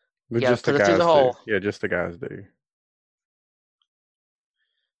 But Yeah, just the put it through guys the do. hole. Yeah, just the guys do.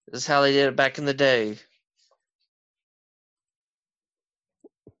 This is how they did it back in the day.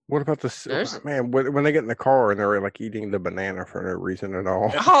 What about this? There's- Man, when they get in the car and they're like eating the banana for no reason at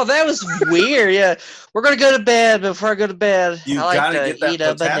all. Oh, that was weird. Yeah. We're going to go to bed. Before I go to bed, You I like gotta to get that eat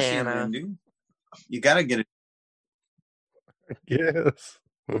a potassium banana. in, dude. You gotta get it. Yes.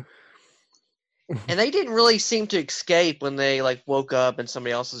 And they didn't really seem to escape when they like woke up and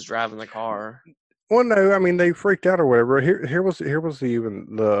somebody else was driving the car. Well, no, I mean they freaked out or whatever. Here was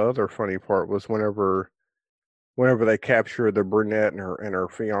even the other funny part was whenever they capture the brunette and her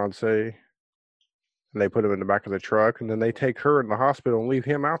fiance, and they put him in the back of the truck, and then they take her in the hospital and leave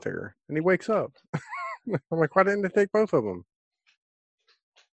him out there, and he wakes up. I'm like, why didn't they take both of them?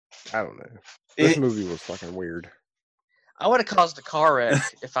 I don't know. This movie was fucking weird. I would have caused a car wreck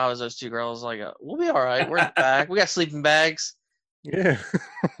if I was those two girls. Like, we'll be all right. We're in the back. We got sleeping bags. Yeah.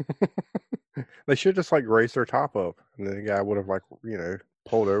 They should just like raise their top up, and then the guy would have like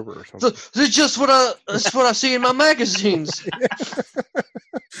pulled over or something. That's just what I see in my magazines.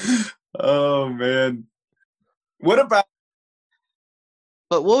 Oh man. What about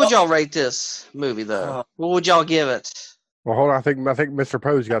But what would y'all rate this movie though? What would y'all give it? Well, hold on. I think Mr.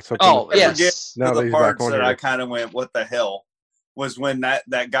 Poe's got something. Oh, to say. yes. Now that the he's back parts on that here. I kind of went, what the hell? Was when that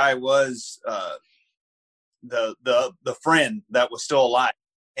guy was the friend that was still alive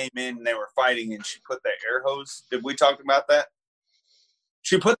came in and they were fighting and she put the air hose. Did we talk about that?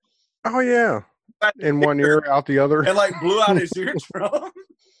 She put Oh yeah, in one ear, out the other. and like blew out his eardrum. Oh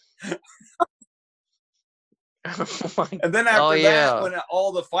my- And then after Oh, that, yeah. when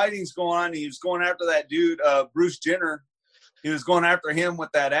all the fighting's going on, he was going after that dude, Bruce Jenner. He was going after him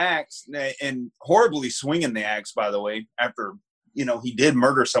with that axe and horribly swinging the axe, by the way, after, he did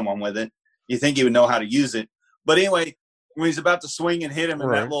murder someone with it. You think he would know how to use it. But anyway, when he's about to swing and hit him and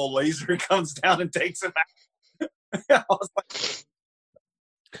Right. that little laser comes down and takes him out. I was like,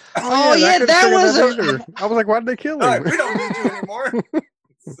 Oh, I yeah, couldn't that figure was either. I was like, why did they kill all right, him? we don't need you anymore.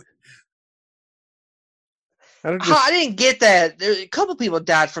 I Oh, I didn't get that. A couple people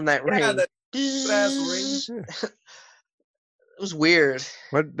died from that Yeah, ring. that ass ring. It was weird.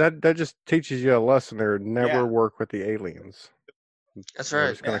 But that just teaches you a lesson there. Never Yeah. work with the aliens. That's They're right.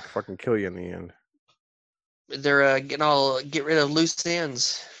 just gonna fucking kill you in the end They're get rid of loose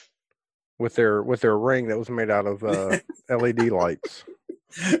ends. with their ring that was made out of LED lights.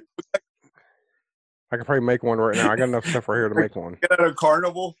 I could probably make one right now. I got enough stuff right here to make one. Get out of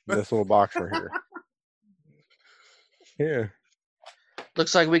carnival. This little box right here. Yeah.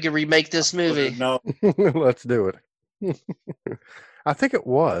 Looks like we could remake this movie. No, Let's do it. I think it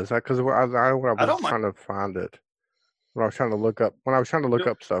was because I was don't trying to find it when I was trying to look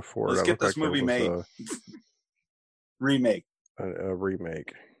up stuff for it. let's it get looked this like movie there made. was Remake. a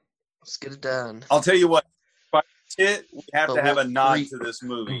remake. Let's get it done. I'll tell you what. If I hit, we have But to have we'll a nod re- to this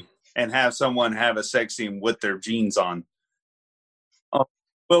movie and have someone have a sex scene with their jeans on.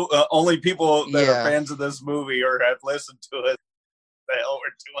 Well, only people that Yeah. are fans of this movie or have listened to it, the hell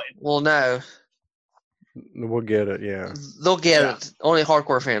we're doing. Well, no, We'll get it. Yeah. they'll get Yeah. it. Only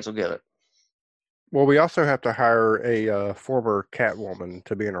hardcore fans will get it. Well, we also have to hire a former Catwoman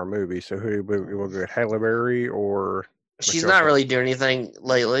to be in our movie. So who will be Halle Berry or She's Michelle not really doing anything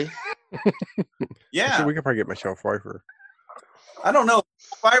lately. Yeah, we could probably get Michelle Pfeiffer. I don't know.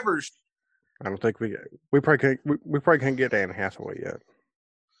 Survivors. I don't think we probably can't get Anne Hathaway yet.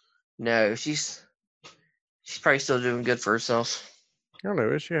 No, she's probably still doing good for herself. I don't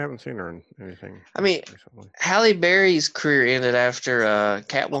know. Is she? I haven't seen her in anything. I mean, recently. Halle Berry's career ended after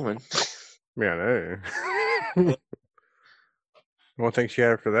Catwoman. Yeah, I know. The one thing she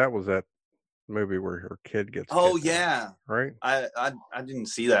had after that was that movie where her kid gets. Oh kidnapped, yeah, right. I didn't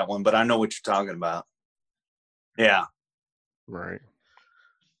see that one, but I know what you're talking about. Yeah. Right.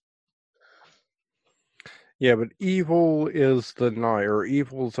 Yeah, but Evil is the Night, or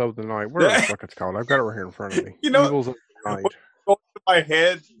Evils of the Night. Whatever the fuck it's called. I've got it right here in front of me. You know- Evils of the Night. Going to my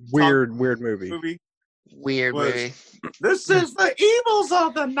head. Weird movie. Weird Was- movie. This is the evils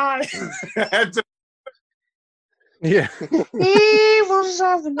of the night. Yeah. Evils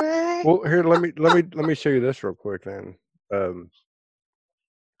of the night. Well, here, let me show you this real quick then.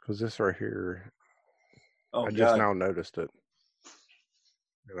 Because this right here, Oh, I just God. now noticed it.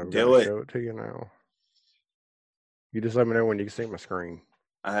 And I'm Do gonna it. show it to you now. You just let me know when you can see my screen.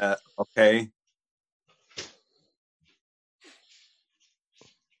 Okay.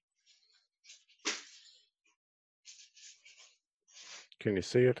 Can you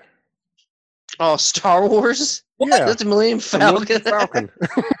see it? Oh, Star Wars? Yeah. That's a Millennium The Millennium Falcon.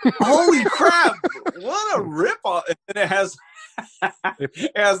 Falcon. Holy crap! What a ripoff! And then it has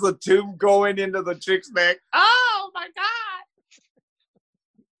it has the tube going into the chick's neck. Oh my god!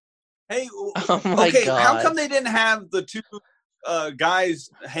 Hey, Oh my okay. god. How come they didn't have the two guys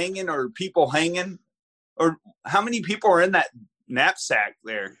hanging or people hanging? Or how many people are in that knapsack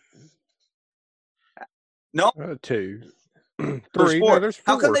there? No, 2. there's 3. four. No, there's 4.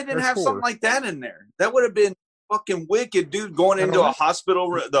 How come they didn't There's have 4. something like that in there? That would have been fucking wicked, dude. Going I don't into a know.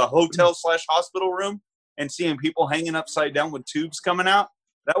 hospital, the hotel/hospital room, and seeing people hanging upside down with tubes coming out.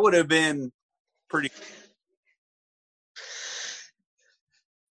 That would have been pretty.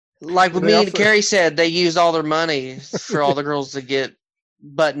 Like what They me and also- Carrie said, they used all their money for all the girls to get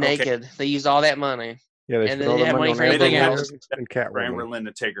butt Okay. naked. They used all that money. Yeah, they And spent then all you the have money money on for anything Amber else. Rose and For Amber Catwoman. Lynn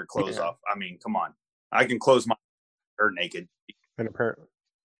to take her clothes Yeah. off. I mean, come on. I can close my her naked. And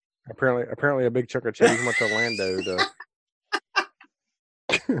apparently a big chunk of change went to Lando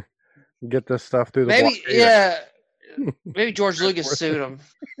to get this stuff through the Maybe, blockade. yeah. Maybe George Lucas sued him.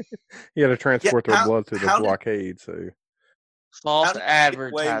 He had to transport Yeah, their blood through the how did- blockade. So False How did they get away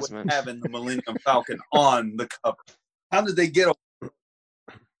with advertisement. having the Millennium Falcon on the cover? How did they get away?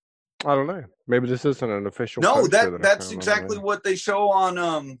 I don't know. Maybe this isn't an official. No, poster I that's found exactly online. what they show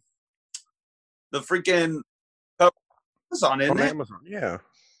on the freaking cover on, isn't on it? Amazon. Yeah,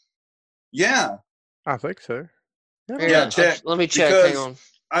 Yeah. I think so. Yeah, check. Let me check. Hang Because- on.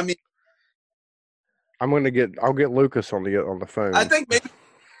 I mean, I'll get Lucas on the phone. I think maybe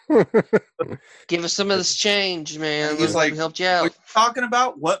Give us some of this change, man. He's We like, helped you what out. you talking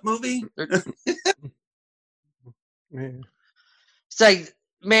about? What movie? Yeah. It's like,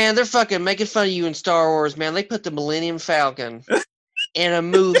 man, they're fucking making fun of you in Star Wars, man. They put the Millennium Falcon in a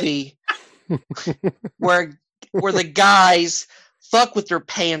movie where the guys fuck with their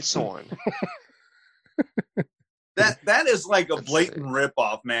pants on. That is like a blatant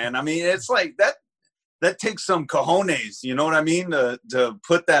ripoff, man. I mean, it's like that takes some cojones, you know what I mean? To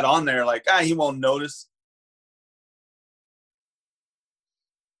put that on there, like, he won't notice.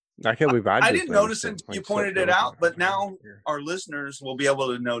 I can't believe I just didn't notice noticed until you like, pointed so it out, but close. now our listeners will be able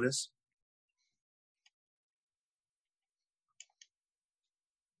to notice.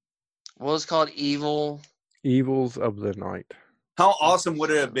 What was it called? Evil. Evils of the Night. How awesome would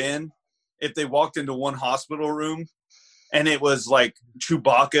it have been if they walked into one hospital room and it was like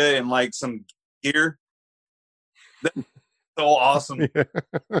Chewbacca and like some gear? That's so awesome.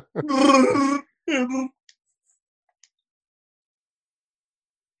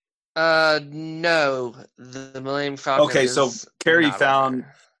 No, the Millennium Falcon. Okay, so is Carrie not on found-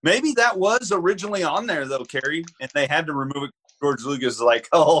 there. Maybe that was originally on there though, Carrie, and they had to remove it. George Lucas is like,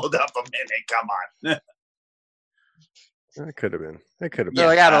 hold up a minute, come on. It could have been. It could have They're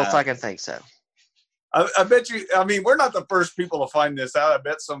been. like, I don't uh, fucking think so. I bet you. I mean, we're not the first people to find this out. I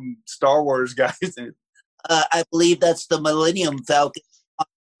bet some Star Wars guys. I believe that's the Millennium Falcon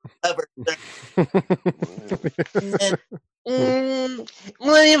cover.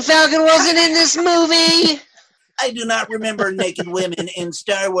 Millennium Falcon wasn't in this movie. I do not remember naked women in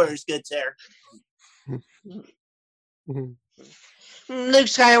Star Wars, good sir. Luke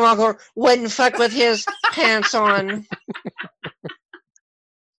Skywalker wouldn't fuck with his pants on.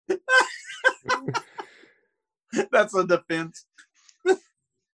 That's a defense.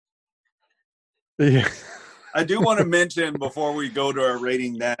 Yeah. I do want to mention before we go to our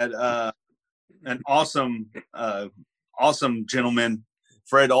rating that an awesome gentleman,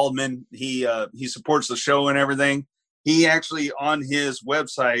 Fred Aldman, he supports the show and everything. He actually on his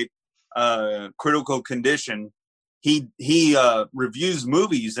website, Critical Condition, he reviews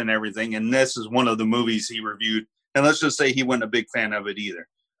movies and everything, and this is one of the movies he reviewed. And let's just say he wasn't a big fan of it either.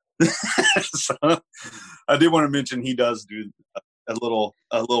 So I did want to mention he does do a little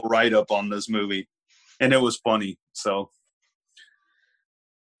write up on this movie, and it was funny. So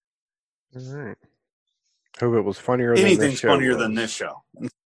All right. Hope it was funnier than anything's this show funnier was. than this show.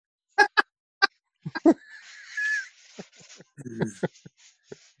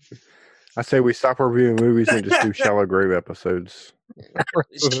 I say we stop reviewing movies and just do Shallow Grave episodes.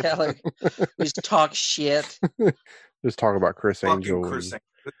 Shallow. We just talk shit. Just talk about Chris Fucking Angel. Chris and-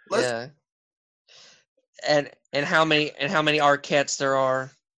 Angel. Let's And how many Arquettes there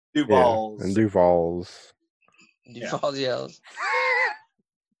are. do yeah, balls. and Duvall's. Duval yells.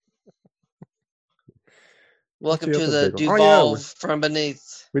 Welcome the to other the big one? Oh, Duval yeah. from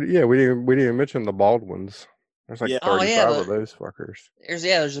beneath. We didn't even mention the bald ones. There's like Yeah. 35 Oh, yeah, of those fuckers. There's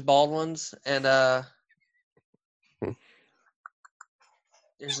the bald ones, and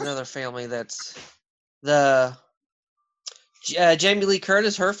there's another family that's the Jamie Lee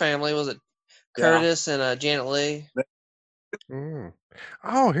Curtis. Her family was it Yeah. Curtis and Janet Leigh. Mm.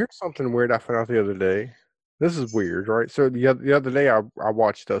 Oh, here's something weird I found out the other day. This is weird, right? So the other day I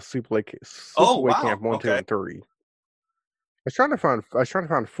watched Sleepaway wow. Camp 1, 2, Okay. and 3. I was trying to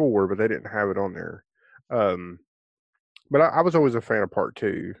find 4, but they didn't have it on there. But I was always a fan of part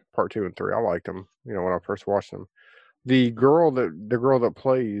 2 and 3. I liked them, when I first watched them. The girl that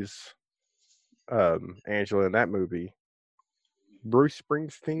plays Angela in that movie, Bruce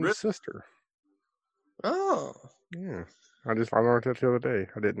Springsteen's Really? sister. Oh, Yeah, I learned that the other day.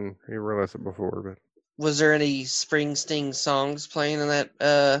 I didn't even realize it before, but was there any Springsteen songs playing in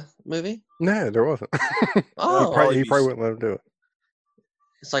that movie? no, there wasn't. Oh, probably he be- probably wouldn't let him do it.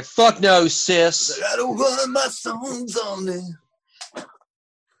 it's like fuck no, sis. I don't want my songs on it.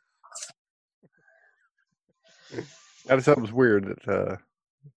 I just thought it was weird that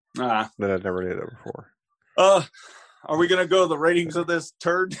Ah. that I'd never did that before. Are we gonna go to the ratings of this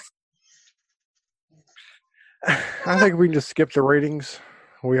turd? I think we can just skip the ratings.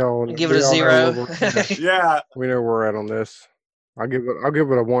 We all Give it we a all know 0. where Yeah. we know where we're at on this. I'll give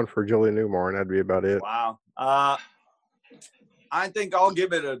it a 1 for Julie Newmar, and that'd be about it. Wow. I think I'll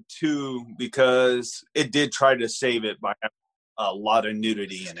give it a 2 because it did try to save it by having a lot of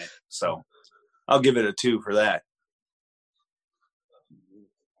nudity in it. So I'll give it a 2 for that.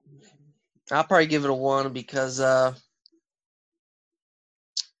 I'll probably give it a 1 because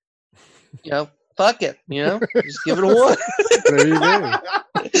fuck it, just give it a 1. There you go.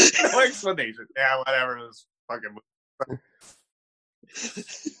 No explanation. Yeah, whatever. It was fucking.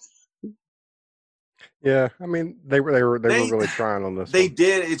 Yeah, I mean they were They- really trying on this. They one.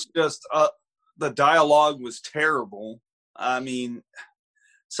 did. It's just the dialogue was terrible. I mean,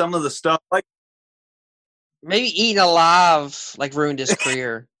 some of the stuff like Maybe Eating Alive ruined his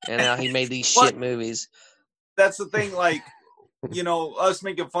career, and now he made these What? shit movies. that's the thing. Like, us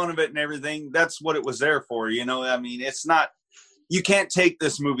making fun of it and everything. That's what it was there for. I mean, it's not. You can't take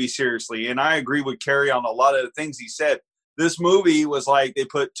this movie seriously, and I agree with Kerry on a lot of the things he said. This movie was like they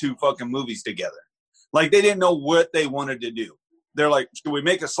put 2 fucking movies together. Like they didn't know what they wanted to do. They're like, should we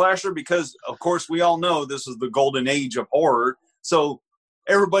make a slasher? Because of course we all know this is the golden age of horror. So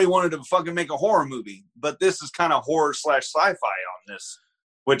everybody wanted to fucking make a horror movie, but this is kind of horror / sci-fi on this,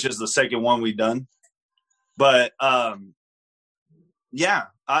 which is the second one we've done. But yeah,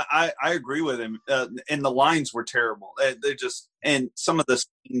 I agree with him. And the lines were terrible. They just, and some of the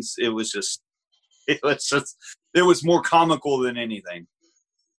scenes, it was more comical than anything.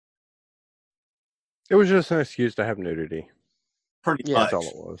 It was just an excuse to have nudity. Pretty Yeah. much. That's all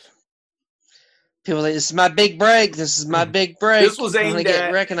it was. People say, this is my big break. This is my big break. This was I'm gonna aimed get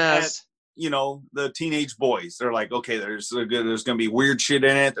at- recognized. The teenage boys. They're like, okay, there's going to be weird shit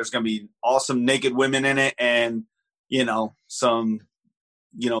in it. There's going to be awesome naked women in it, and some,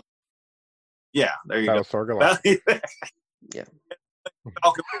 yeah, there you go. Battlestar Galactica. Yeah.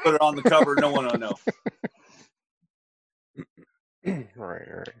 Falcon put it on the cover. No one will know. Right.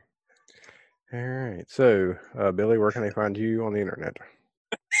 All right. So, Billy, where can they find you on the internet?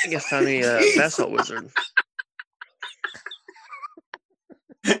 I guess find me a Basalt Wizard.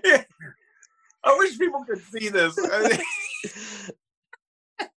 I wish people could see this.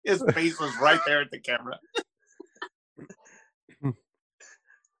 His face was right there at the camera.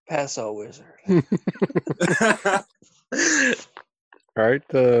 Peso Wizard. All right,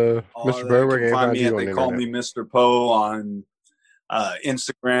 Oh, Mr. they Poe, where can can find they me find at you They on Call the Me internet? Mr. Poe on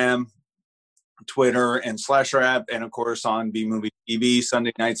Instagram, Twitter, and Slasher app, and of course on B Movie TV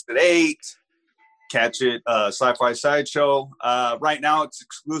Sunday nights at 8. Catch it, Sci-Fi Sideshow. Right now it's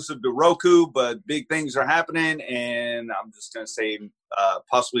exclusive to Roku, but big things are happening, and I'm just gonna say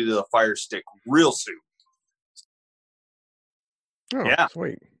possibly to the Fire Stick real soon. Oh, Yeah.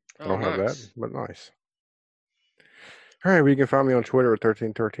 sweet. I Oh, don't have that, nice. but nice. All right, well, you can find me on Twitter at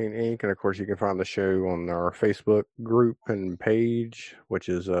 1313 Inc. And of course, you can find the show on our Facebook group and page, which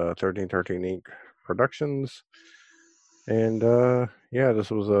is 1313 Inc. Productions. And yeah, this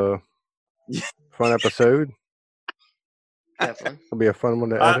was a fun episode. Definitely. It'll be a fun one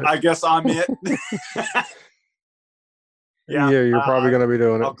to edit. I guess I'm it. Yeah, you're probably going to be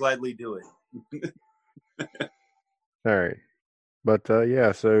doing I'll it. gladly do it. All right. But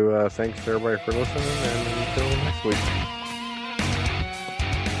yeah, so thanks to everybody for listening, and until next week.